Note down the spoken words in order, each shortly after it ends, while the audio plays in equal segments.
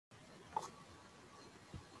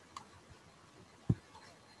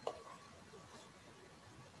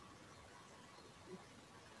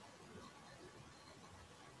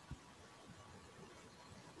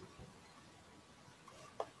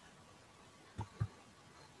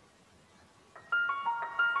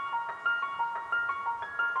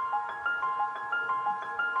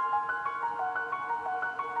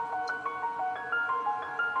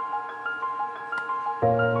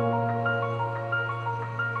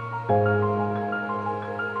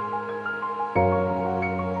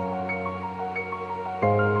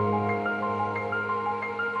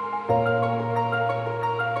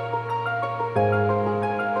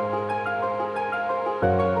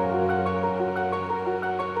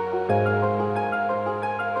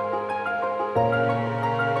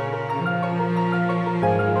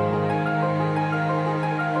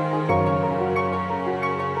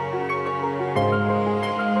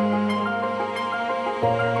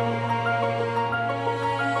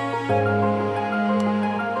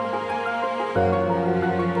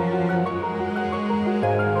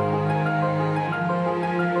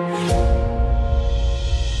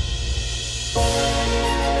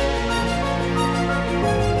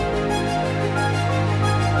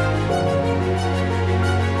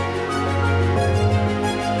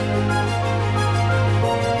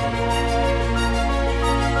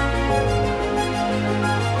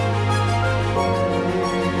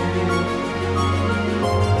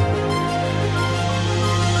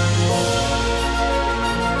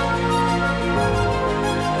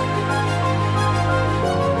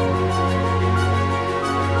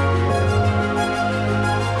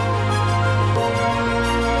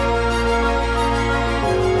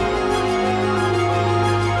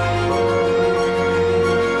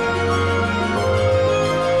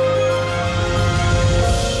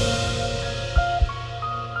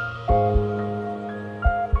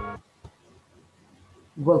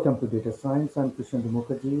Welcome to Data Science. I'm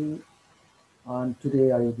Mukherjee, and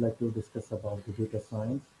today I would like to discuss about the data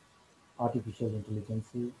science, artificial intelligence,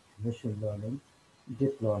 machine learning,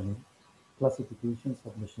 deep learning, classifications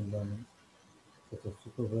of machine learning, such as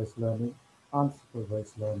supervised learning,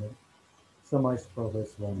 unsupervised learning,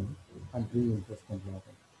 semi-supervised learning, and reinforcement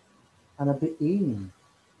learning. And at the end,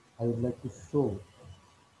 I would like to show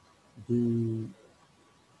the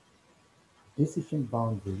decision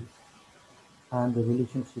boundaries and the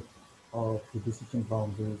relationship of the decision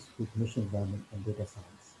boundaries with machine learning and data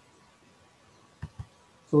science.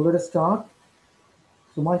 So let us start.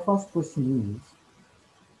 So my first question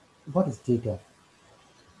is, what is data?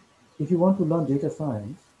 If you want to learn data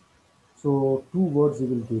science, so two words you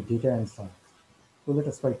will get, data and science. So let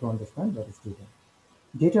us try to understand what is data.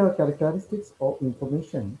 Data are characteristics or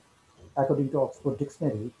information, according to Oxford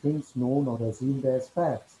Dictionary, things known or assumed as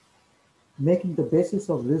facts, making the basis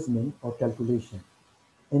of reasoning or calculation.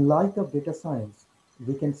 In light of data science,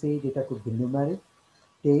 we can say data could be numeric,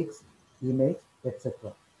 text, image,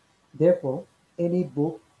 etc. Therefore, any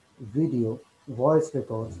book, video, voice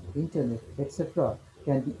records, internet, etc.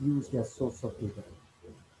 can be used as source of data.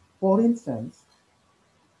 For instance,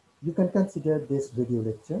 you can consider this video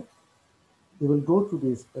lecture. You will go through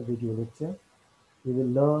this video lecture. You will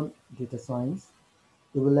learn data science.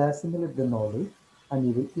 You will assimilate the knowledge and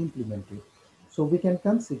you will implement it. So we can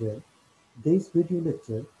consider this video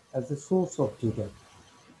lecture as a source of data.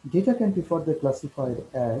 Data can be further classified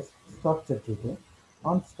as structured data,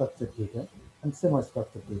 unstructured data, and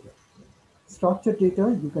semi-structured data. Structured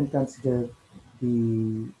data, you can consider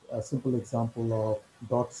the simple example of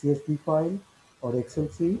 .csv file or Excel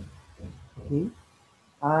sheet, okay?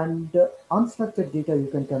 And unstructured data, you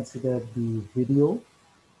can consider the video,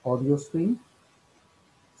 audio stream.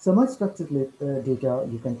 Semi-structured data,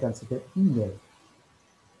 you can consider email.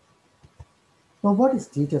 Now, what is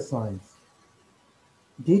data science?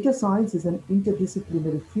 Data science is an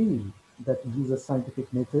interdisciplinary field that uses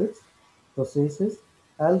scientific methods, processes,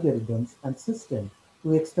 algorithms, and systems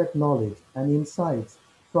to extract knowledge and insights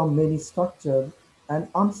from many structured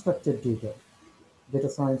and unstructured data. Data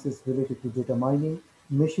science is related to data mining,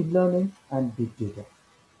 machine learning, and big data.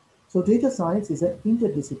 So data science is an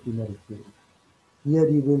interdisciplinary field. Here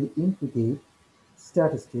you will integrate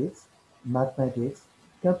statistics, mathematics,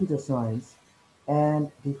 computer science,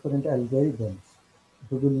 and different algorithms.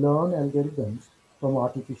 We will learn algorithms from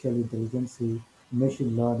artificial intelligence,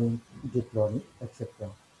 machine learning, deep learning, etc.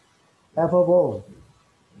 Above all,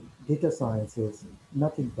 data science is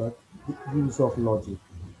nothing but the use of logic.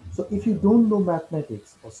 So if you don't know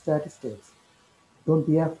mathematics or statistics, don't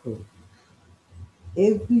be afraid.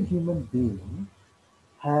 Every human being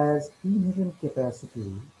has inherent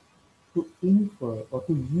capacity to infer or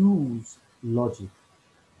to use logic.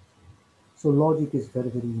 So logic is very,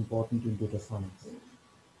 very important in data science.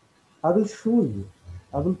 I will show you,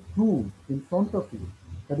 I will prove in front of you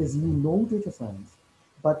that is you know data science,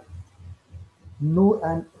 but know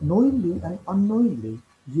and knowingly and unknowingly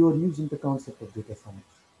you are using the concept of data science,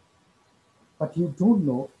 but you don't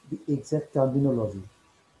know the exact terminology.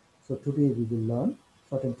 So today we will learn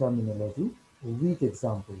certain terminology with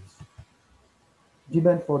examples.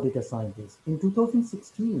 Demand for data scientists. In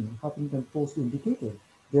 2016, Huffington Post indicated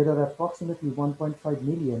There are approximately 1.5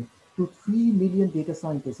 million to 3 million data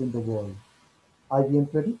scientists in the world.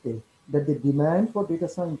 IBM predicted that the demand for data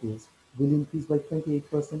scientists will increase by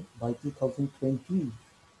 28% by 2020.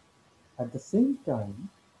 At the same time,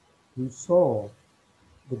 we saw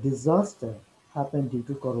the disaster happen due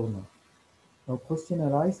to corona. Now question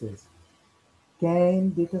arises, can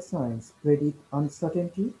data science predict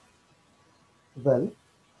uncertainty? Well,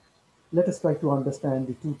 let us try to understand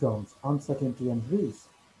the two terms, uncertainty and risk.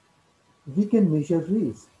 We can measure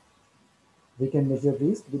risk. We can measure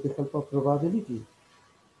risk with the help of probability,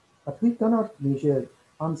 but we cannot measure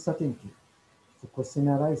uncertainty. The question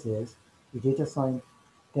arises, the data science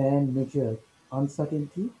can measure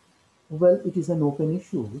uncertainty? Well, it is an open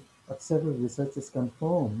issue, but several researchers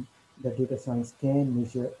confirm that data science can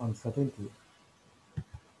measure uncertainty.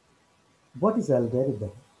 What is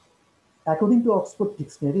algorithm? According to Oxford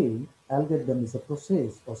Dictionary, algorithm is a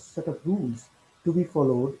process or set of rules to be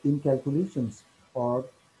followed in calculations or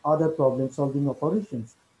other problem-solving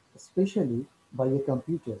operations, especially by a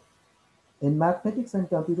computer. In mathematics and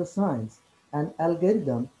computer science, an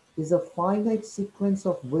algorithm is a finite sequence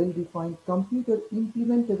of well-defined computer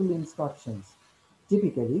implementable instructions,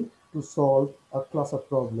 typically to solve a class of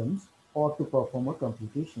problems or to perform a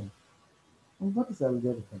computation. And what is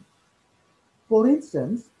algorithm? For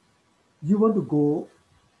instance, you want to go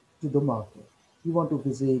to the market. You want to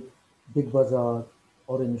visit big bazaar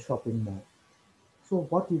or any shopping mall. So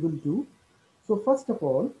what you will do? So first of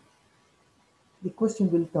all, the question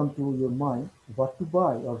will come to your mind what to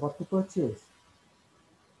buy or what to purchase,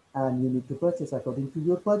 and you need to purchase according to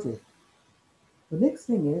your budget. The next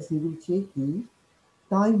thing is you will check the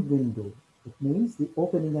time window. It means the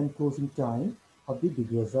opening and closing time of the big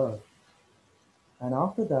bazaar. And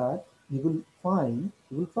after that, you will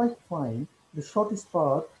try to find the shortest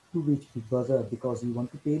path to reach big bazaar because you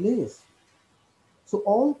want to pay less. So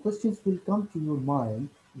all questions will come to your mind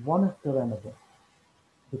one after another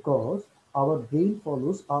because our brain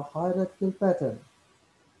follows a hierarchical pattern.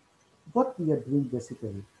 What we are doing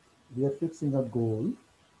basically, we are fixing a goal,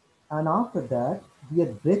 and after that, we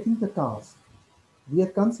are breaking the task. We are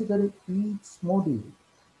considering each module,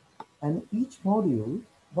 and each module,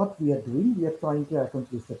 what we are doing, we are trying to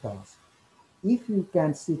accomplish the task. If you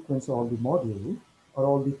can sequence all the module or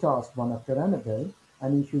all the tasks one after another,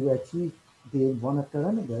 and if you achieve them one after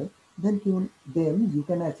another, then you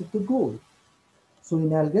can achieve the goal. So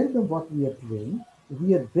in algorithm, what we are doing,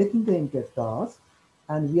 we are breaking the entire task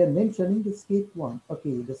and we are mentioning the step one.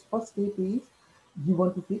 Okay, this first step is you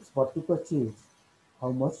want to fix what to purchase,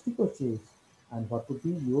 how much to purchase, and what would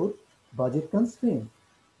be your budget constraint.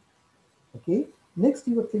 Okay, next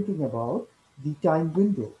you are thinking about the time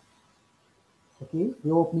window. Okay,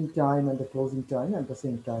 the opening time and the closing time at the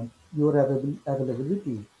same time, your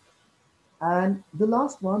availability. And the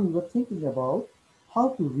last one, you were thinking about how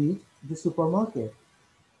to reach the supermarket.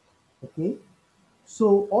 Okay,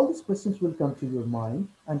 so all these questions will come to your mind,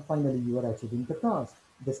 and finally you are achieving the task.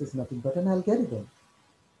 This is nothing but an algorithm.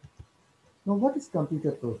 Now, what is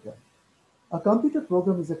computer program? A computer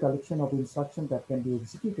program is a collection of instructions that can be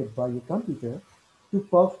executed by a computer to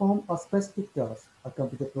perform a specific task. A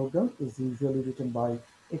computer program is usually written by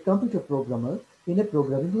a computer programmer in a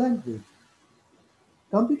programming language.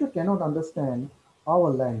 Computer cannot understand our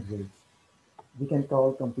language. We can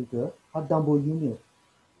call computer a Dumbo unit.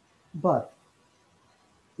 But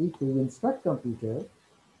if we instruct computer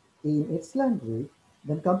in its language,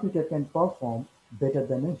 then computer can perform better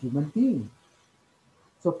than a human being.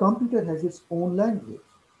 So computer has its own language,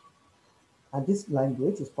 and this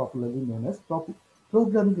language is popularly known as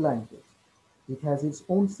programming language. It has its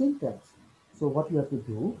own syntax. So what you have to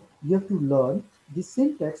do, you have to learn the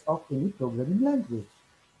syntax of any programming language.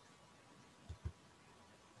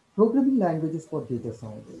 Programming languages for data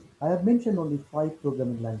science. I have mentioned only 5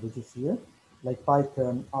 programming languages here, like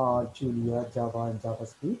Python, R, Julia, Java, and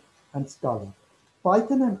JavaScript, and Scala.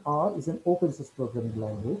 Python and R is an open source programming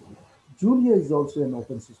language. Julia is also an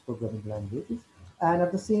open source programming language. And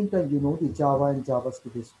at the same time, the Java and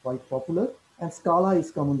JavaScript is quite popular, and Scala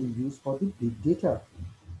is commonly used for the big data.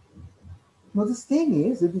 Now, this thing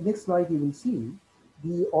is, in the next slide, you will see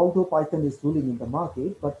although Python is ruling in the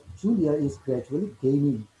market, but Julia is gradually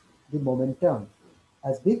gaining the momentum,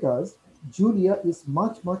 as because Julia is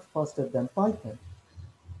much faster than Python.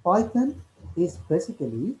 Python is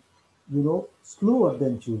basically, slower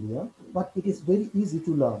than Julia, but it is very easy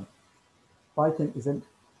to learn. Python is an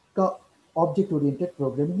object-oriented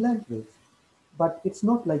programming language, but it's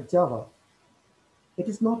not like Java. It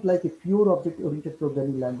is not like a pure object-oriented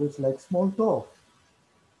programming language like Smalltalk.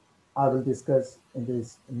 I will discuss in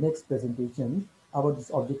this next presentation about this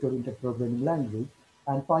object-oriented programming language.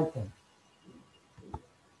 and Python.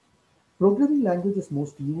 Programming language is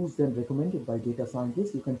most used and recommended by data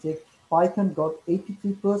scientists. You can check Python got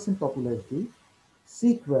 83% popularity,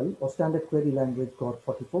 SQL or standard query language got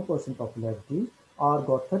 44% popularity, R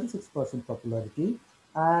got 36% popularity,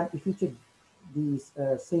 and if you check these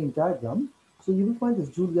same diagram, so you will find this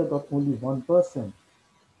Julia got only 1%,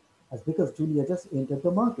 as because Julia just entered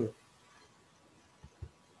the market.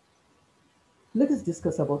 Let us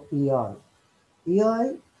discuss about AI.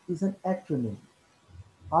 AI is an acronym,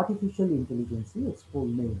 artificial intelligence, its full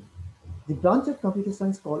name. The branch of computer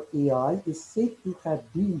science called AI is said to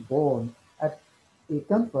have been born at a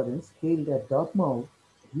conference held at Dartmouth,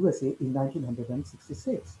 USA in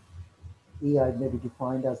 1966. AI may be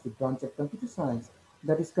defined as the branch of computer science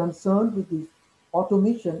that is concerned with the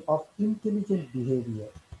automation of intelligent behavior.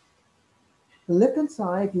 The left-hand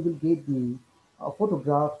side, you will get the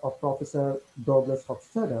photograph of Professor Douglas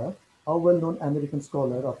Hofstadter, a well-known American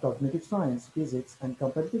scholar of cognitive science, physics, and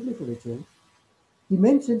comparative literature. He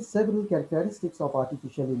mentioned several characteristics of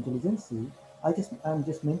artificial intelligence. I'm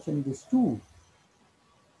just mentioning these two.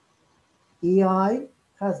 AI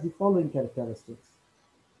has the following characteristics.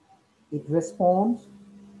 It responds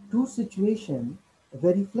to situation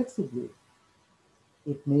very flexibly.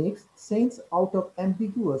 It makes sense out of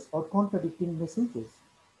ambiguous or contradicting messages.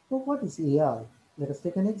 So what is AI? Let us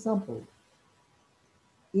take an example.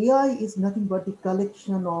 AI is nothing but the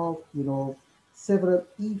collection of, several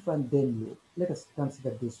if and then loop. Let us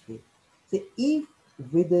consider this way. Say if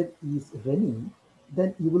weather is raining,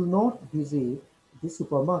 then you will not visit the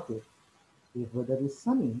supermarket. If weather is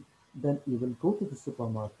sunny, then you will go to the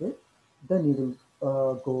supermarket. Then you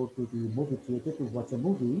will go to the movie theater to watch a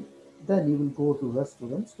movie. Then you will go to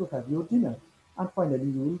restaurants to have your dinner, and finally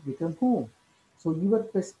you will return home. So you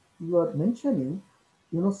are mentioning,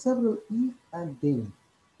 several if and then.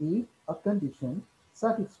 If a condition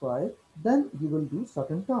satisfied, then you will do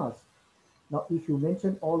certain tasks. Now, if you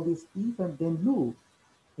mention all these if and then loop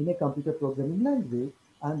in a computer programming language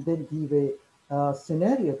and then give a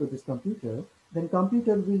scenario to this computer, then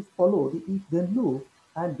computer will follow the if then loop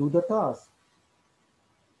and do the task.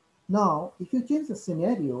 Now, if you change the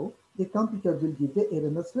scenario, the computer will give the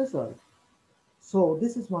erroneous result. So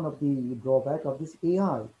this is one of the drawback of this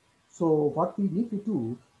AI. So what we need to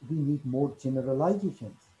do, we need more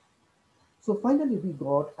generalizations. So finally, we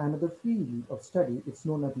got another field of study. It's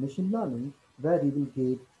known as machine learning, where you will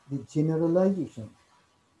get the generalization.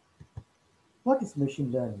 What is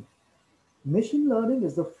machine learning? Machine learning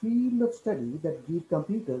is the field of study that gives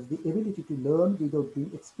computers the ability to learn without being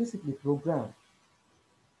explicitly programmed.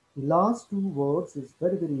 The last two words is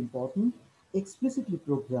very, very important. Explicitly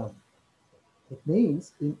programmed. It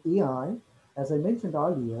means in AI, as I mentioned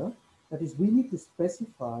earlier, that is we need to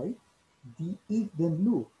specify the if then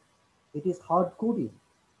loop. It is hard coding,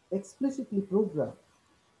 explicitly programmed.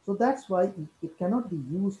 So that's why it cannot be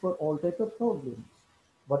used for all types of problems.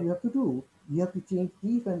 What you have to do, you have to change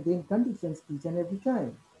if and then conditions each and every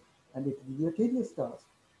time, and it will be a tedious task.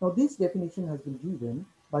 Now, this definition has been given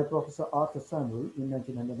by Professor Arthur Samuel in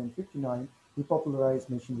 1959. He popularized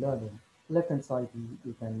machine learning. Left hand side,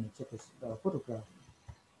 you can check his photograph.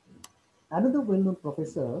 Another well-known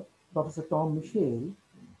professor, Professor Tom Michel,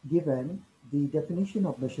 given the definition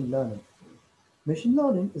of machine learning. Machine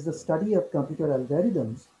learning is the study of computer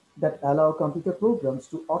algorithms that allow computer programs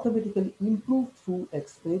to automatically improve through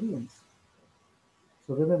experience.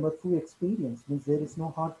 So remember, through experience means there is no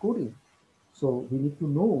hard coding. So we need to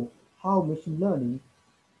know how machine learning,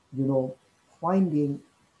 you know, finding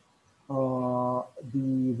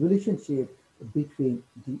the relationship between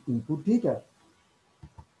the input data.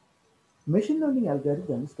 Machine learning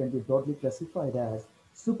algorithms can be broadly classified as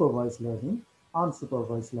supervised learning,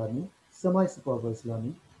 unsupervised learning, semi-supervised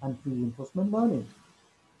learning, and reinforcement learning.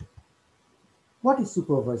 What is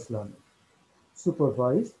supervised learning?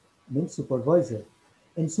 Supervised means supervisor.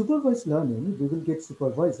 In supervised learning, we will get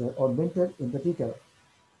supervisor or mentor in the data.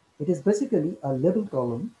 It is basically a label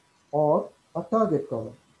column or a target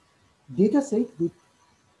column. Dataset with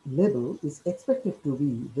label is expected to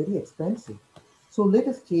be very expensive. So let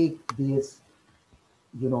us take this,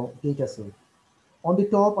 dataset. On the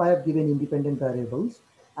top, I have given independent variables,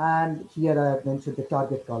 and here I have mentioned the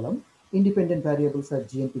target column. Independent variables are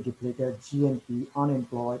GNP depleted, GNP,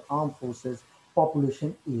 unemployed, armed forces,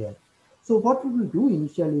 population, year. So what we will do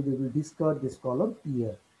initially, we will discard this column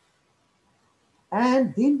year,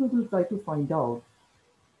 and then we will try to find out,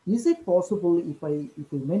 is it possible if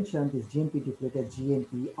we mention this GNP depleted,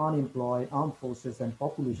 GNP, unemployed, armed forces, and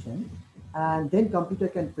population, and then computer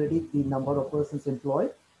can predict the number of persons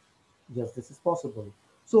employed? Yes, this is possible.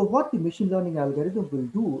 So what the machine learning algorithm will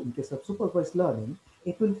do in case of supervised learning,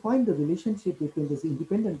 it will find the relationship between this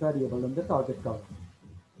independent variable and the target column.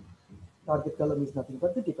 Target column is nothing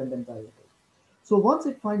but the dependent variable. So once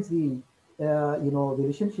it finds the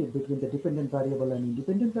relationship between the dependent variable and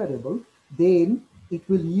independent variable, then it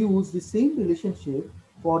will use the same relationship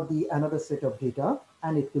for the another set of data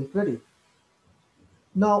and it will predict.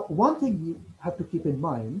 Now, one thing you have to keep in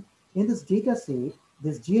mind, in this data set,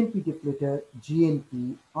 this GNP deflator,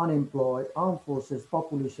 GNP, unemployed, armed forces,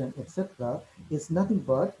 population, etc. is nothing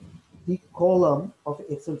but the column of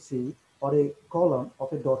Excel sheet or a column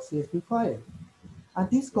of a .csv file. And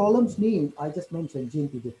these columns name, I just mentioned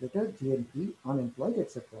GNP deflator, GNP, unemployed,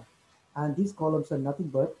 etc. And these columns are nothing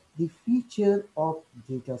but the feature of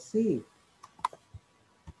data set.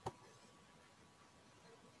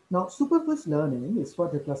 Now, supervised learning is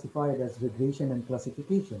further classified as regression and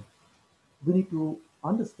classification. We need to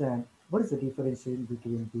understand what is the differentiation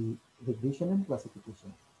between the regression and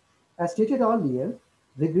classification. As stated earlier,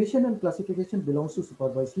 regression and classification belongs to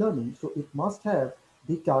supervised learning, so it must have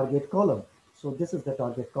the target column. So this is the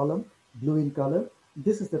target column, blue in color.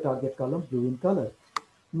 This is the target column, blue in color.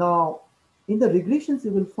 Now, in the regressions,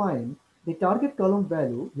 you will find the target column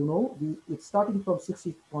value, it's starting from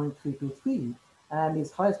 60.323 and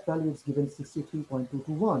its highest value is given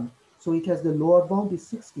 63.221. So it has the lower bound is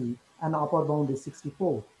 60 and upper bound is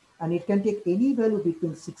 64. And it can take any value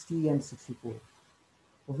between 60 and 64.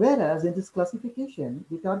 Whereas in this classification,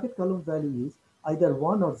 the target column value is either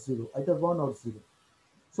 1 or 0, either 1 or 0.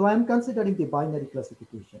 So I am considering the binary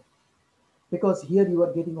classification because here you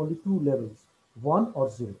are getting only two levels, 1 or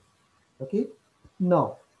 0. Okay.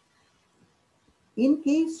 Now, in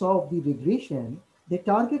case of the regression, the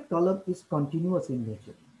target column is continuous in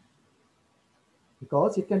nature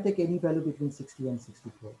because it can take any value between 60 and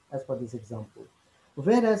 64 as per this example.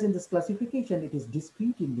 Whereas in this classification, it is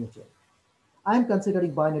discrete in nature. I am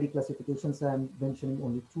considering binary classifications. I am mentioning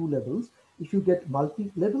only two levels. If you get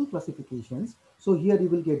multi-level classifications, so here you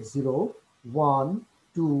will get 0, 1,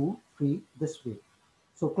 2, 3, this way.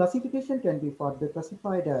 So classification can be further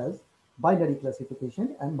classified as binary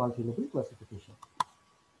classification and multi-level classification.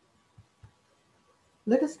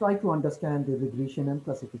 Let us try to understand the regression and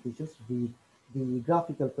classifications with the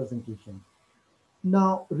graphical presentation.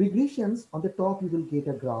 Now, regressions, on the top you will get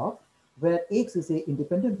a graph where x is a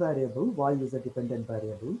independent variable, y is a dependent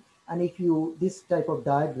variable. And if you, this type of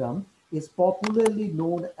diagram is popularly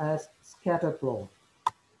known as scatter plot.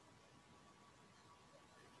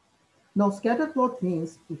 Now, scatter plot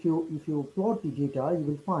means if you plot the data, you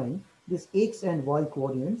will find this x and y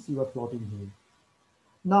coordinates you are plotting here.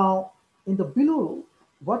 Now, in the below,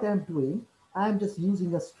 what I'm doing, I'm just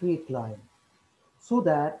using a straight line so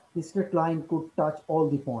that the straight line could touch all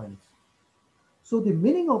the points. So the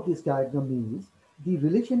meaning of this diagram is the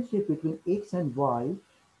relationship between x and y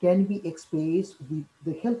can be expressed with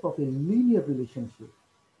the help of a linear relationship.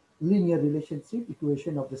 Linear relationship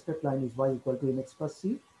equation of the straight line is y equal to mx plus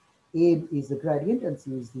c. A is the gradient and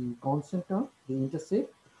c is the constant term, the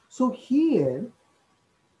intercept. So here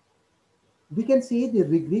we can say the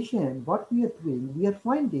regression, what we are doing, we are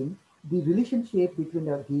finding the relationship between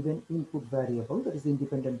a given input variable, that is the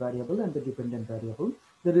independent variable, and the dependent variable.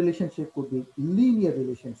 The relationship could be linear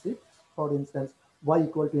relationships, for instance, y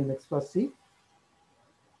equal to mx plus c,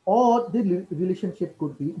 or the relationship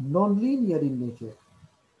could be non-linear in nature.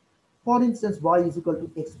 For instance, y is equal to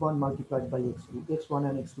x1 multiplied by x2, x1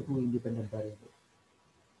 and x2 two independent variables.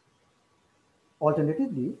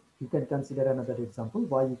 Alternatively, you can consider another example,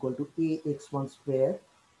 y equal to ax1 square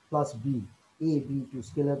plus b, a, b to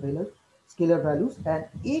scalar values, and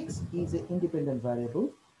x is an independent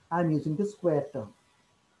variable. I'm using the square term.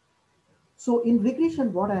 So in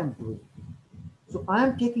regression, what I am doing, so I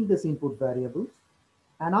am taking this input variables,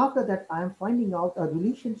 and after that, I am finding out a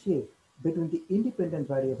relationship between the independent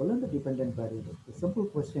variable and the dependent variable. The simple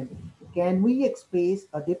question, can we express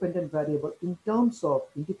a dependent variable in terms of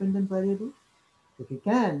independent variable? If you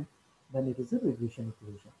can, then it is a regression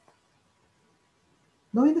equation.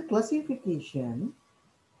 Now in the classification,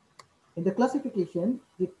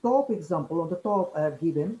 the top example on the top I have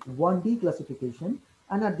given 1D classification,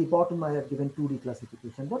 and at the bottom I have given 2D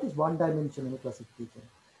classification. What is one-dimensional classification?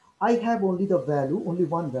 I have only the value, only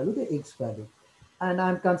one value, the x value, and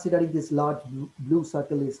I'm considering this large blue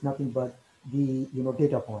circle is nothing but the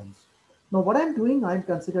data points. Now what I'm doing, I'm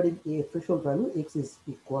considering a threshold value, x is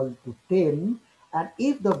equal to 10, and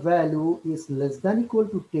if the value is less than equal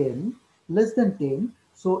to 10, less than 10,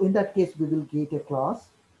 so in that case we will get a class.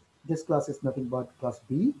 This class is nothing but class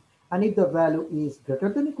B, and if the value is greater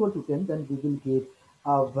than equal to 10, then we will get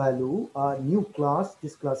a value, a new class.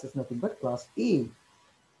 This class is nothing but class A.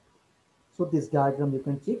 So this diagram you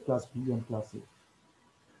can check class B and class A.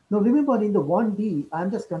 Now remember, in the 1D,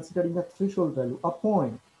 I'm just considering a threshold value, a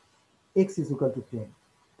point, x is equal to 10.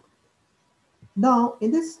 Now,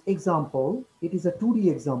 in this example, it is a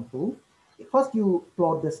 2D example. First, you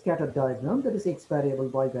plot the scatter diagram, that is x variable,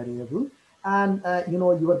 y variable, and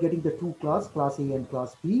you are getting the two class A and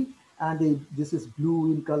class B, and this is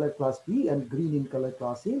blue in color class B and green in color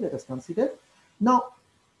class A. Let us consider. Now,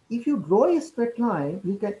 if you draw a straight line,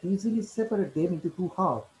 you can easily separate them into two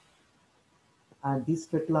halves, and this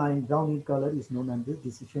straight line, brown in color, is known as the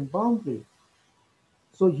decision boundary.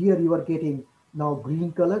 So here you are getting now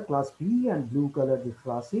green color class B and blue color the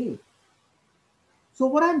class A. So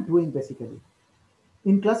what I'm doing basically,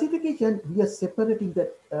 in classification, we are separating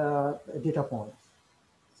the data points.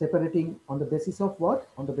 Separating on the basis of what?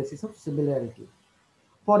 On the basis of similarity.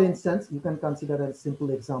 For instance, you can consider a simple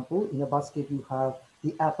example. In a basket, you have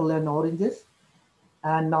the apple and oranges.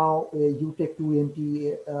 And now you take two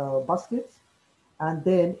empty baskets, and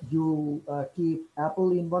then you keep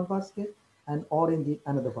apple in one basket and orange in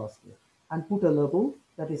another basket, and put a label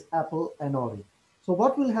that is apple and orange. So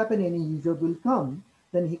what will happen, any user will come,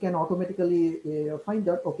 then he can automatically find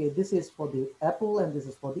out, okay, this is for the apple and this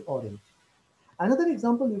is for the orange. Another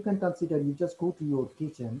example you can consider, you just go to your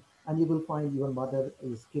kitchen and you will find your mother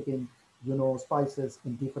is keeping, spices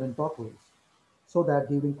in different bottles, so that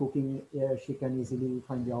during cooking she can easily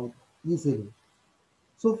find out easily.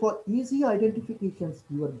 So for easy identifications,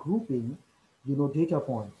 you are grouping, data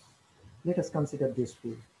points. Let us consider this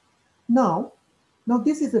way. Now, now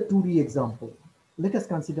this is a 2D example. Let us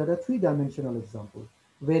consider a three-dimensional example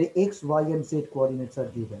where x, y, and z coordinates are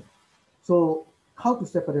given. So how to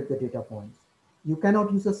separate the data points? You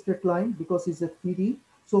cannot use a straight line because it's a 3D.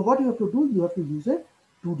 So what you have to do, you have to use a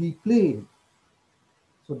 2D plane.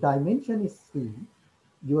 So dimension is 3.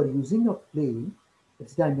 You are using a plane.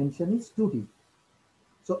 Its dimension is 2D.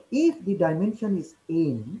 So if the dimension is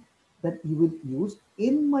n, then you will use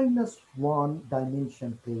n minus 1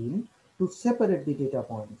 dimension plane to separate the data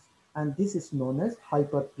points. And this is known as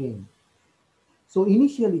hyperplane. So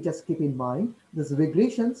initially, just keep in mind, this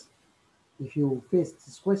regressions, if you face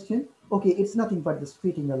this question, okay, it's nothing but just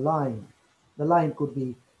fitting a line. The line could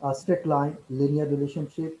be a straight line, linear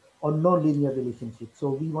relationship, or non-linear relationship. So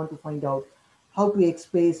we want to find out how to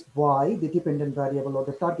express y, the dependent variable or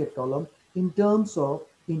the target column, in terms of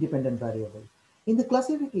independent variable. In the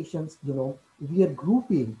classifications, we are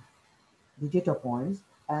grouping the data points,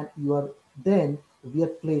 and we are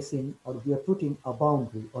placing, or we are putting a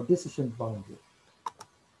boundary or decision boundary.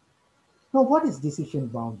 Now, what is decision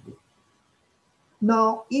boundary?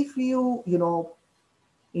 Now, if in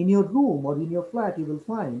your room or in your flat, you will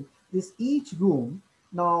find this each room,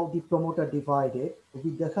 now the promoter divided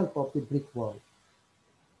with the help of the brick wall.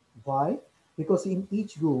 Why? Because in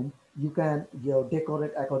each room, you can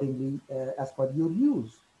decorate accordingly as per your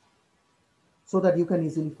use, so that you can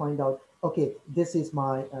easily find out, okay, this is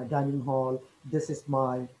my dining hall, this is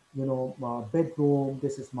my, my bedroom,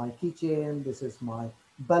 this is my kitchen, this is my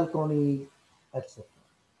balcony, etc.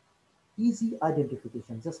 Easy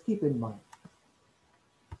identification. Just keep in mind.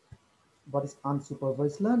 What is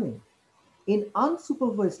unsupervised learning? In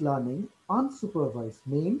unsupervised learning, unsupervised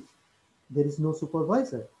means there is no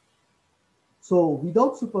supervisor. So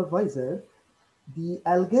without supervisor, the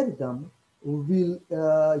algorithm will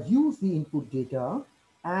use the input data,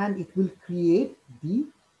 and it will create the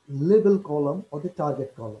label column or the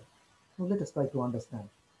target column. Now let us try to understand.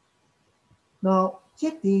 Now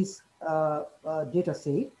check this data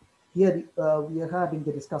set. Here we are having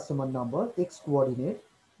this customer number, x coordinate,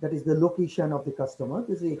 that is the location of the customer.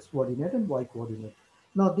 This is x coordinate and y coordinate.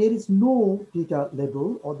 Now there is no data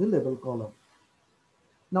label or the label column.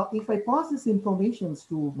 Now if I pass this information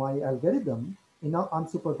to my algorithm in our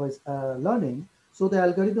unsupervised learning, so the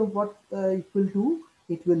algorithm, what it will do,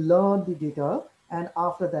 it will learn the data, and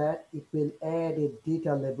after that it will add a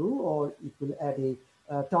data label, or it will add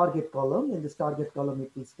a target column. In this target column,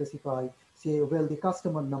 it will specify, say, well, the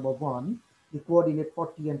customer number 1, the coordinate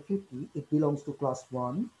 40 and 50, it belongs to class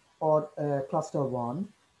 1 or cluster 1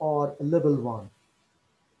 or level 1.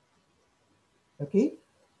 Okay,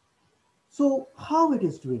 so how it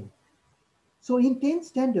is doing? So in 10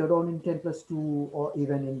 standard, or in 10 plus 2, or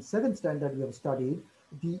even in 7 standard, we have studied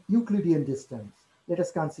the Euclidean distance. Let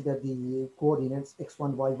us consider the coordinates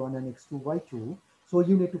x1, y1 and x2, y2. So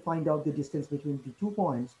you need to find out the distance between the 2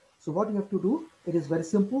 points. So what you have to do, it is very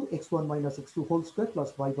simple, x1 minus x2 whole square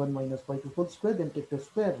plus y1 minus y2 whole square, then take the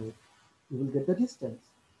square root. You will get the distance.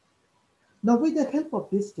 Now with the help of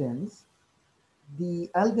distance, the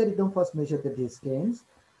algorithm first measure the distance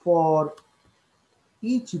for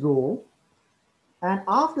each row, and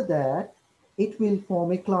after that it will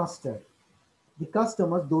form a cluster. the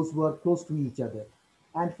customers, those who are close to each other.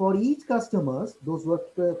 And for each customers, those who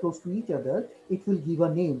are close to each other, it will give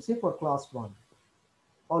a name, say for class 1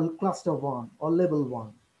 or cluster 1 or level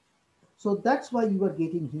 1. So that's why you are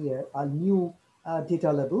getting here a new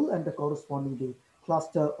data level and the corresponding the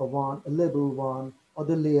cluster 1, level 1 or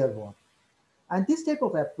the layer 1. And this type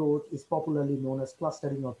of approach is popularly known as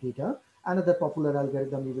clustering of data. Another popular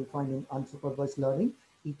algorithm you will find in unsupervised learning,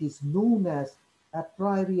 it is known as a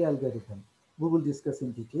priori algorithm. We will discuss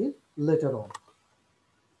in detail later on.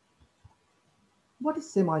 What is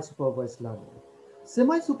semi-supervised learning?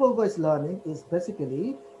 Semi-supervised learning is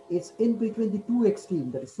basically it's in between the two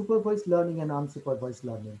extremes, that is supervised learning and unsupervised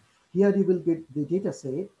learning. Here you will get the data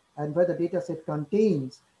set, and where the data set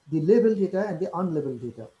contains the labeled data and the unlabeled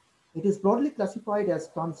data. It is broadly classified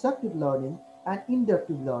as constructive learning and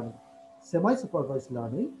inductive learning. Semi-supervised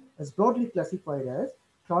learning is broadly classified as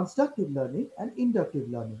constructive learning and inductive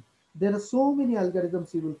learning. There are so many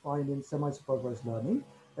algorithms you will find in semi-supervised learning,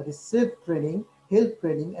 that is self-training, health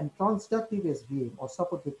training, and constructive SVM or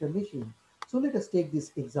support vector machine. So let us take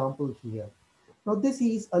this example here. Now this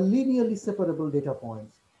is a linearly separable data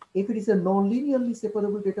points. If it is a non-linearly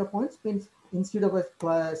separable data points, means instead of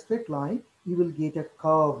a straight line, you will get a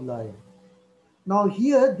curved line. Now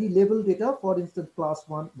here the label data, for instance, class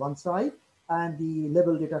 1 one side and the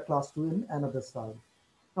label data class 2 in another side.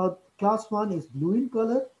 Now class 1 is blue in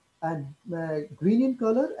color and green in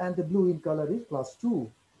color, and the blue in color is class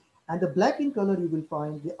 2. And the black in color you will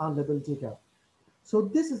find the unlabeled data. So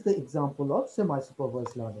this is the example of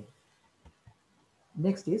semi-supervised learning.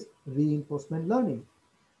 Next is reinforcement learning.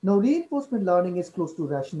 Now, reinforcement learning is close to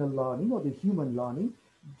rational learning or the human learning.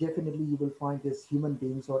 Definitely, you will find this human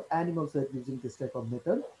beings or animals are using this type of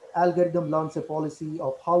method. Algorithm learns a policy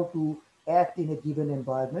of how to act in a given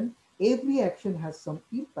environment. Every action has some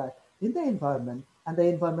impact in the environment, and the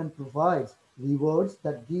environment provides rewards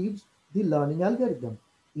that gives the learning algorithm.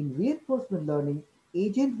 In reinforcement learning,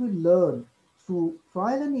 agent will learn through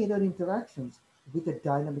trial and error interactions with a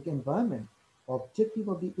dynamic environment. Objective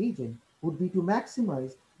of the agent would be to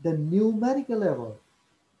maximize the numerical error.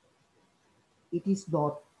 It is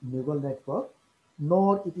not neural network,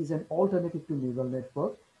 nor it is an alternative to neural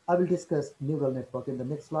network. I will discuss neural network in the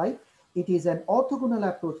next slide. It is an orthogonal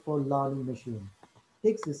approach for learning machine.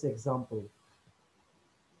 Take this example.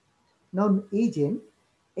 Now agent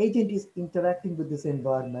is interacting with this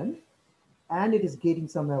environment, and it is getting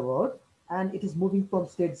some error, and it is moving from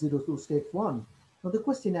state 0 to state 1. Now the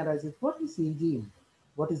question arises, what is agent?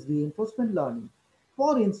 What is reinforcement learning?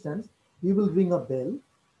 For instance, you will ring a bell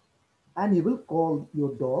and you will call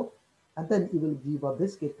your dog, and then you will give a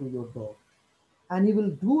biscuit to your dog, and you will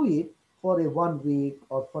do it for a 1 week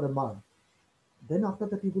or for a month. Then after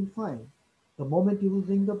that you will find the moment you will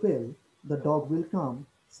ring the bell, the dog will come,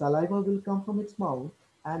 saliva will come from its mouth,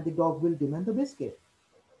 and the dog will demand the biscuit.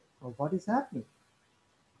 Now what is happening?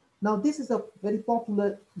 Now this is a very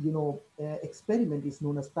popular, experiment is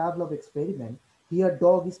known as Pavlov experiment. Here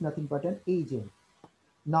dog is nothing but an agent.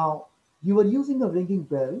 Now, you are using a ringing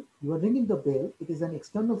bell, you are ringing the bell, it is an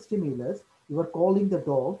external stimulus, you are calling the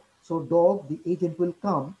dog, so dog, the agent will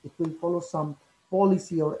come, it will follow some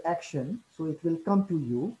policy or action, so it will come to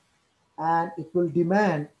you and it will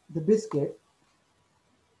demand the biscuit,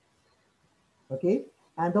 okay?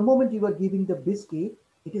 And the moment you are giving the biscuit,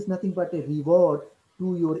 it is nothing but a reward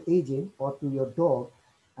to your agent or to your dog,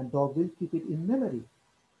 and dog will keep it in memory.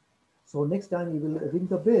 So next time you will ring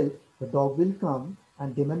the bell, the dog will come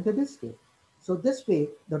and demand the biscuit. So this way,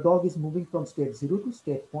 the dog is moving from state 0 to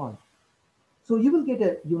state 1. So you will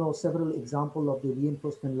get several example of the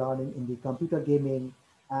reinforcement learning in the computer gaming,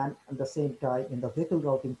 and at the same time in the vehicle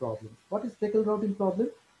routing problems. What is vehicle routing problem?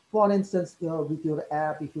 For instance, with your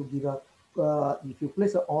app, if you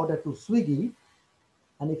place an order to Swiggy,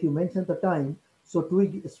 and if you mention the time, so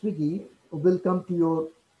Swiggy will come to your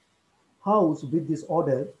house with this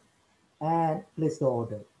order and place the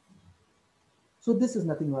order. So this is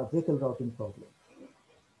nothing but a vehicle routing problem.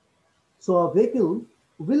 So a vehicle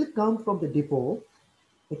will come from the depot,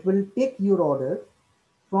 it will take your order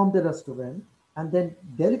from the restaurant and then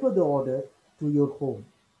deliver the order to your home.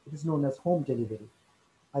 It is known as home delivery.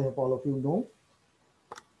 I hope all of you know.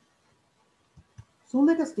 So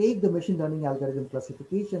let us take the machine learning algorithm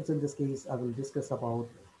classifications. In this case, I will discuss about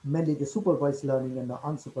mainly the supervised learning and the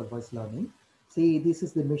unsupervised learning. See, this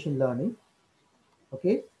is the machine learning.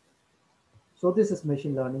 Okay. So this is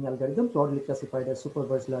machine learning algorithm broadly classified as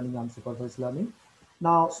supervised learning, unsupervised learning.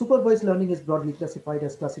 Now, supervised learning is broadly classified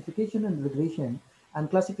as classification and regression. And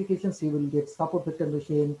classifications, you will get support vector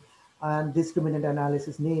machine and discriminant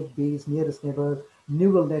analysis, naive Bayes, nearest neighbor,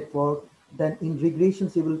 neural network, Then in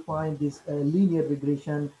regressions, you will find this linear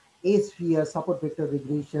regression, A-sphere, support vector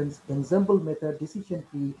regressions, ensemble method, decision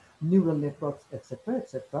tree, neural networks, etc.,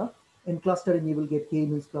 etc. In clustering, you will get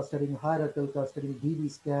k-means clustering, hierarchical clustering, DB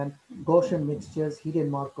scan, Gaussian mixtures, hidden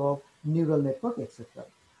Markov, neural network, etc.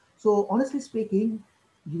 So honestly speaking,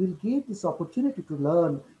 you will get this opportunity to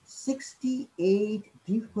learn 68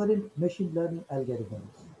 different machine learning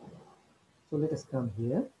algorithms. So let us come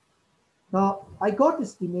here. Now, I got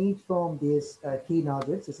this image from this key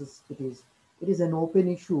nuggets. It is an open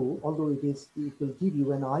issue, although it will give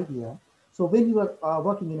you an idea. So when you are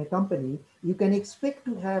working in a company, you can expect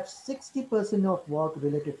to have 60% of work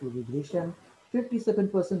related to regression,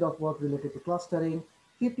 57% of work related to clustering,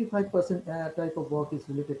 55% type of work is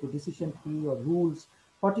related to decision tree or rules,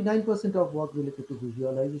 49% of work related to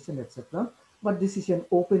visualization, etc. But this is an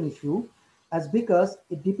open issue as because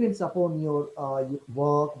it depends upon your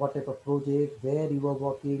work, what type of project, where you are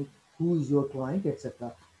working, who is your client,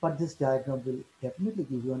 etc. But this diagram will definitely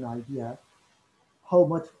give you an idea how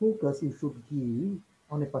much focus you should give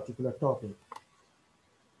on a particular topic.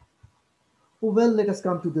 Well, let us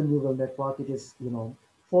come to the neural network. It is,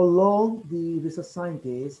 for long, the research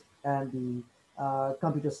scientists and the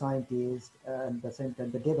computer scientists and the same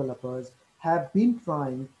time the developers have been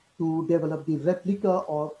trying to develop the replica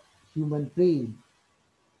of human brain.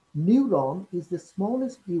 Neuron is the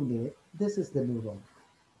smallest unit. This is the neuron,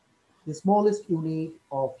 the smallest unit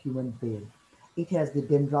of human brain. It has the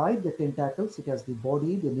dendrite, the tentacles, it has the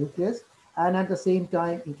body, the nucleus, and at the same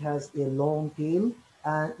time, it has a long tail.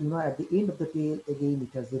 And at the end of the tail, again,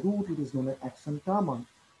 it has the root. It is known as axon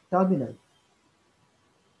terminal.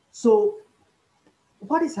 So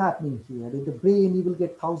what is happening here? In the brain, you will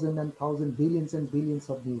get thousand and thousand, billions and billions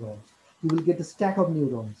of neurons. You will get a stack of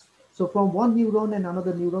neurons. So from one neuron and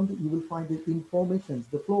another neuron, you will find the informations,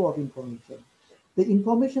 the flow of information. The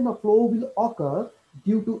information of flow will occur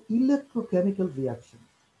due to electrochemical reaction.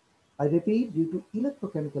 I repeat, due to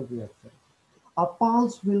electrochemical reaction. A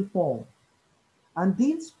pulse will form, and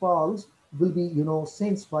these pulse will be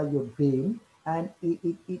sensed by your brain, and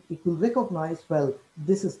it will recognize, well,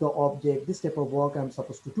 this is the object, this type of work I'm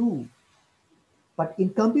supposed to do. But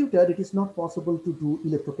in computer, it is not possible to do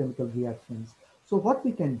electrochemical reactions. So what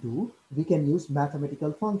we can do, we can use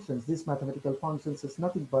mathematical functions. These mathematical functions is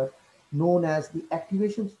nothing but known as the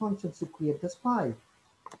activation functions to create the spike.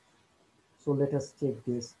 So let us take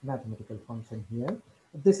this mathematical function here.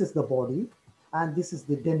 This is the body and this is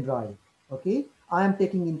the dendrite. Okay, I am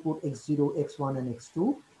taking input x0, x1 and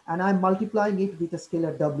x2, and I'm multiplying it with a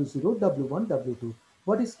scalar w0, w1, w2.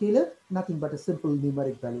 What is scalar? Nothing but a simple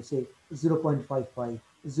numeric value, say 0.55,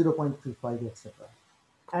 0.35, etc.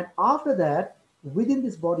 And after that, within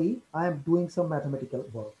this body, I am doing some mathematical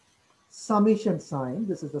work. Summation sign,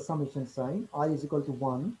 this is the summation sign, I is equal to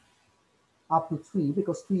 1 up to 3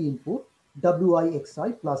 because 3 input,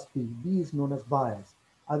 wixi plus b. B is known as bias.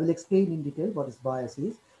 I will explain in detail what is bias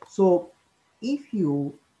is. So if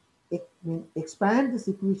you expand this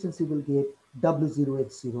equations, you will get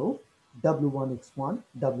w0x0, w1x1,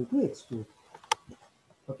 w2x2.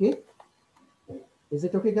 Okay, is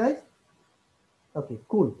it okay, guys? Okay,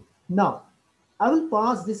 cool. Now, I will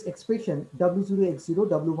pass this expression w0x0,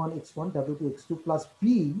 w1x1, w2x2 plus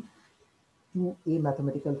b to a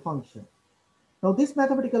mathematical function. Now, this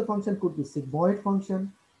mathematical function could be sigmoid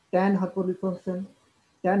function, tan hyperbolic function,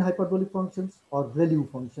 tan hyperbolic functions, or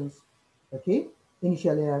ReLU functions. Okay,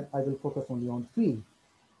 initially I will focus only on three.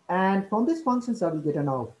 And from these functions, I will get an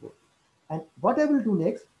output. And what I will do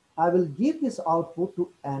next, I will give this output to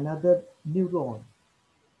another neuron.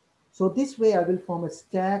 So this way I will form a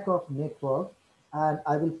stack of network and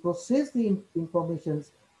I will process the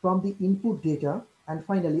informations from the input data, and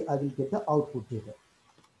finally I will get the output data.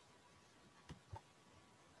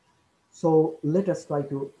 So let us try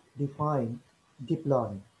to define deep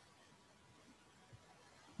learning.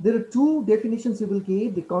 There are two definitions you will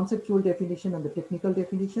get, the conceptual definition and the technical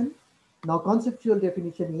definition. Now, conceptual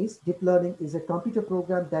definition is deep learning is a computer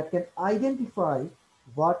program that can identify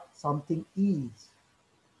what something is.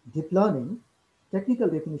 Deep learning, technical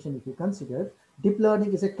definition if you consider, deep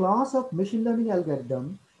learning is a class of machine learning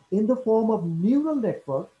algorithm in the form of neural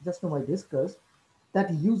network, just now I discussed,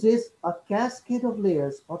 that uses a cascade of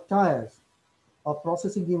layers or tiers a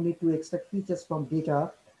processing unit to extract features from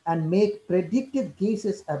data and make predictive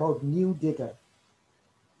guesses about new data.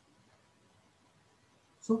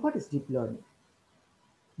 So what is deep learning?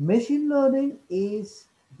 Machine learning is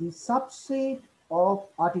the subset of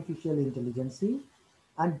artificial intelligence,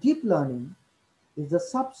 and deep learning is the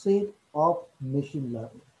subset of machine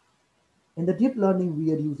learning. In the deep learning,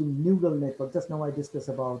 we are using neural network. Just now I discussed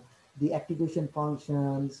about the activation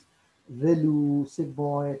functions, ReLU,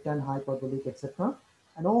 sigmoid, tan hyperbolic, etc.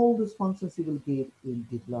 And all these functions you will get in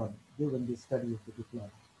deep learning during the study of the deep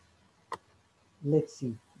learning. Let's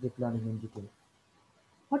see deep learning in detail.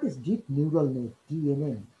 What is deep neural net,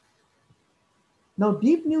 DNN? Now,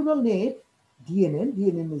 deep neural net,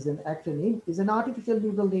 DNN is an acronym, is an artificial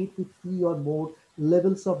neural net with three or more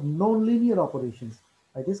levels of nonlinear operations.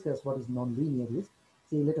 I discussed what is nonlinear is.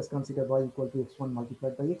 Say, let us consider y equal to x1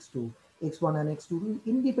 multiplied by x2. x1 and x2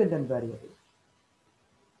 independent variables.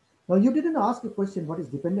 Now, you didn't ask a question what is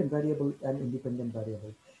dependent variable and independent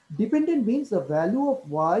variable. Dependent means the value of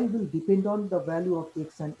y will depend on the value of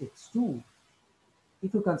x and x2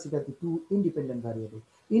 if you consider the two independent variables.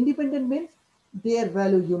 Independent means their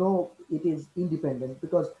value, it is independent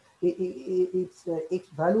because its x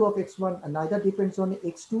value of x1 neither depends on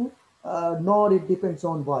x2 nor it depends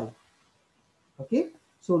on y. Okay,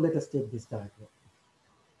 so let us take this diagram.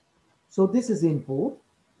 So this is input.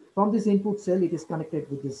 From this input cell, it is connected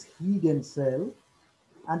with this hidden cell,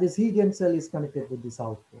 and this hidden cell is connected with this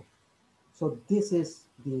output. So this is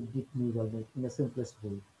the deep neural net in the simplest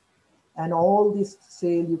way. And all this cell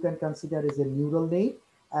you can consider as a neural net,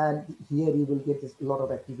 and here you will get a lot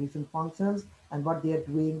of activation functions, and what they are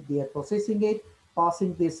doing, they are processing it,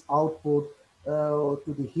 passing this output to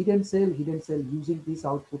the hidden cell using this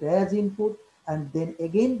output as input, and then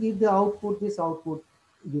again give the output. This output,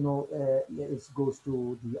 it goes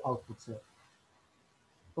to the output cell.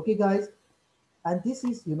 Okay, guys, and this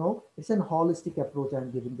is, it's an holistic approach.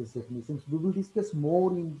 I'm giving these definitions. We will discuss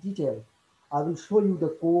more in detail. I will show you the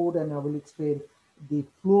code and I will explain the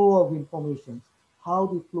flow of information, how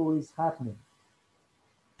the flow is happening.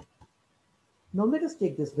 Now let us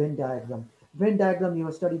take this Venn diagram. Venn diagram you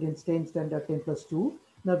have studied in 10 standard 10 plus 2.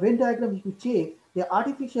 Now Venn diagram, if you check, the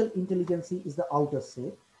artificial intelligence is the outer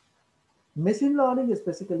set. Machine learning is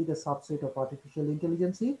basically the subset of artificial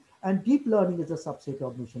intelligence, and deep learning is a subset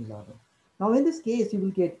of machine learning. Now, in this case, you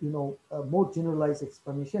will get, a more generalized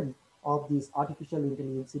explanation of this artificial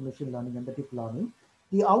intelligence, machine learning, and the deep learning.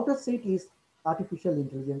 The outer set is artificial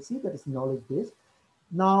intelligence, that is knowledge based.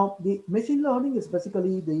 Now, the machine learning is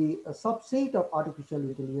basically the subset of artificial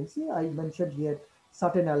intelligence. I mentioned here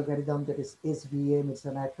certain algorithm, that is SVM, it's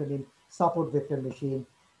an acronym, support vector machine,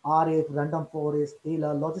 RF, random forest,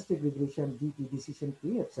 ALA, logistic regression, DT, decision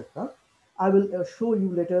tree, etc. I will show you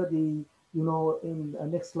later the, in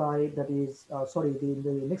next slide, that is, in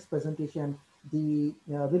the next presentation, the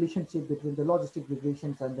relationship between the logistic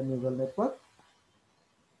regressions and the neural network.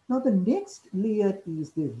 Now, the next layer is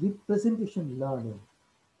the representation learning.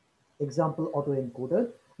 Example, autoencoder.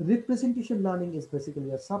 Representation learning is basically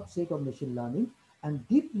a subset of machine learning, and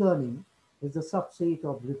deep learning is a subset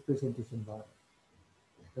of representation learning.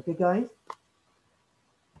 Okay, guys?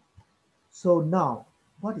 So now,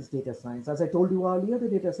 what is data science? As I told you earlier, the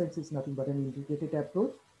data science is nothing but an integrated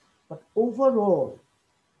approach, but overall,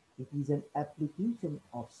 it is an application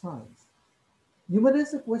of science. You may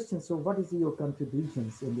ask a question, so what is your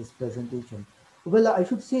contributions in this presentation? Well, I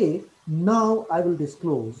should say, now I will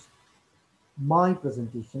disclose my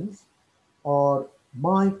presentations or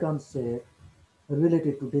my concept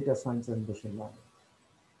related to data science and machine learning.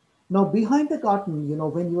 Now, behind the curtain,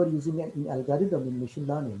 when you are using an algorithm in machine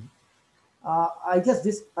learning, I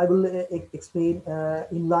will explain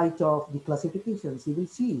in light of the classifications. You will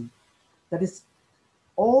see that is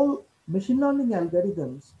all machine learning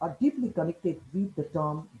algorithms are deeply connected with the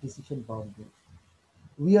term decision boundaries.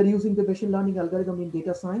 We are using the machine learning algorithm in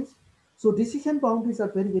data science. So decision boundaries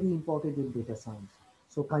are very, very important in data science.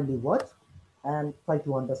 So kindly watch and try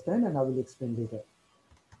to understand, and I will explain later.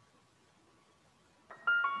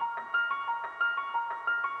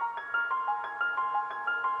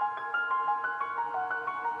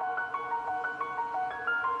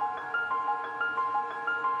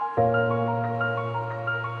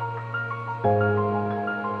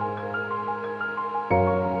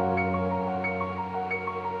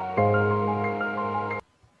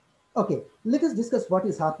 Okay, let us discuss what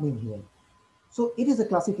is happening here. So it is a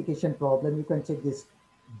classification problem. You can check this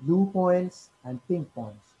blue points and pink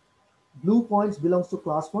points. Blue points belongs to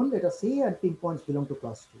class 1, let us say, and pink points belong to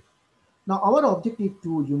class 2. Now our objective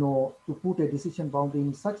to, to put a decision boundary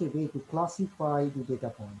in such a way to classify the data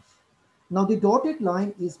points. Now the dotted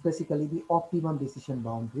line is basically the optimum decision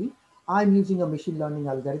boundary. I'm using a machine learning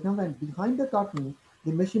algorithm, and behind the curtain,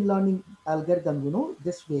 the machine learning algorithm,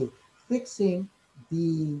 this way, fixing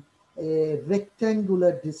the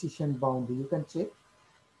rectangular decision boundary. You can check,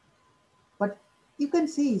 but you can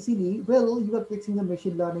see easily, well, you are fixing a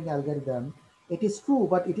machine learning algorithm. It is true,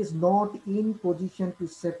 but it is not in position to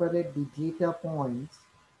separate the data points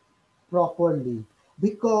properly,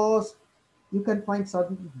 because you can find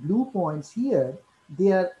certain blue points here.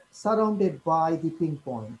 They are surrounded by the pink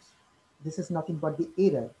points. This is nothing but the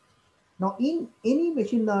error. Now, in any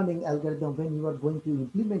machine learning algorithm, when you are going to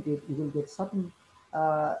implement it, you will get certain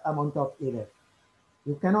amount of error.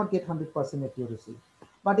 You cannot get 100% accuracy.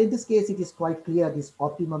 But in this case, it is quite clear this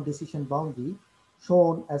optimum decision boundary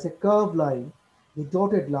shown as a curved line, the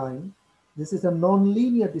dotted line, this is a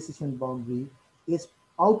non-linear decision boundary, is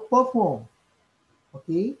outperform,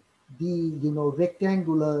 okay, the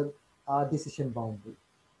rectangular decision boundary.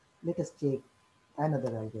 Let us take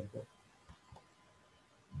another algorithm.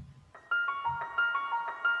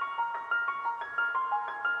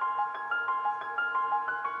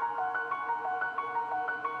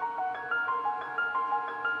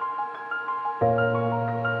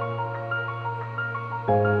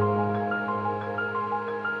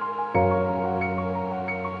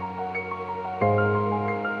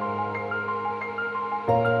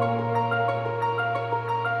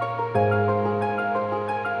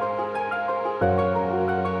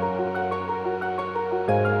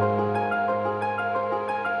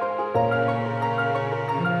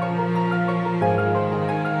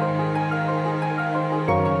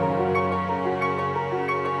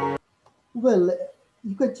 Well,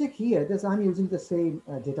 you can check here that I'm using the same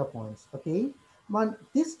data points, okay? But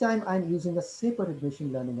this time I'm using a separate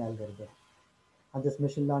machine learning algorithm. And this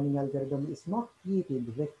machine learning algorithm is not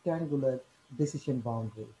creating rectangular decision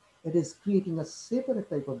boundary. It is creating a separate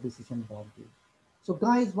type of decision boundary. So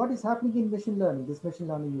guys, what is happening in machine learning? This machine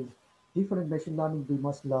learning is different machine learning we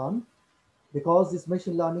must learn because this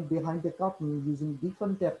machine learning behind the curtain using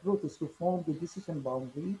different approaches to form the decision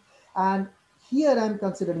boundary. And here I'm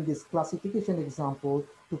considering this classification example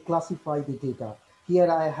to classify the data. Here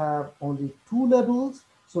I have only two labels,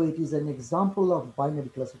 so it is an example of binary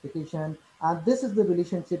classification, and this is the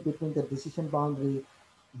relationship between the decision boundary,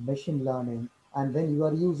 machine learning. And when you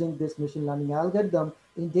are using this machine learning algorithm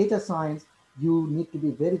in data science, you need to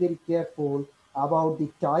be very, very careful about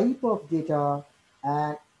the type of data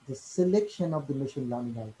and the selection of the machine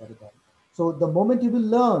learning algorithm. So the moment you will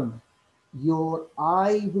learn, your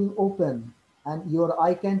eye will open and your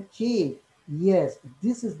eye can check, yes,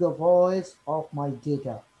 this is the voice of my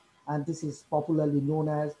data. And this is popularly known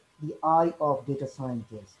as the eye of data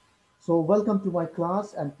scientist. So welcome to my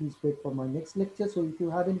class and please wait for my next lecture. So if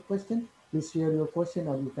you have any question, please share your question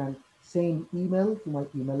or you can send email to my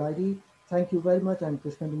email ID. Thank you very much. I'm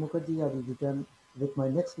Krishna Mukherjee. I will return with my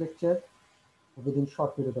next lecture within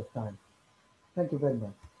short period of time. Thank you very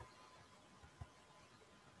much.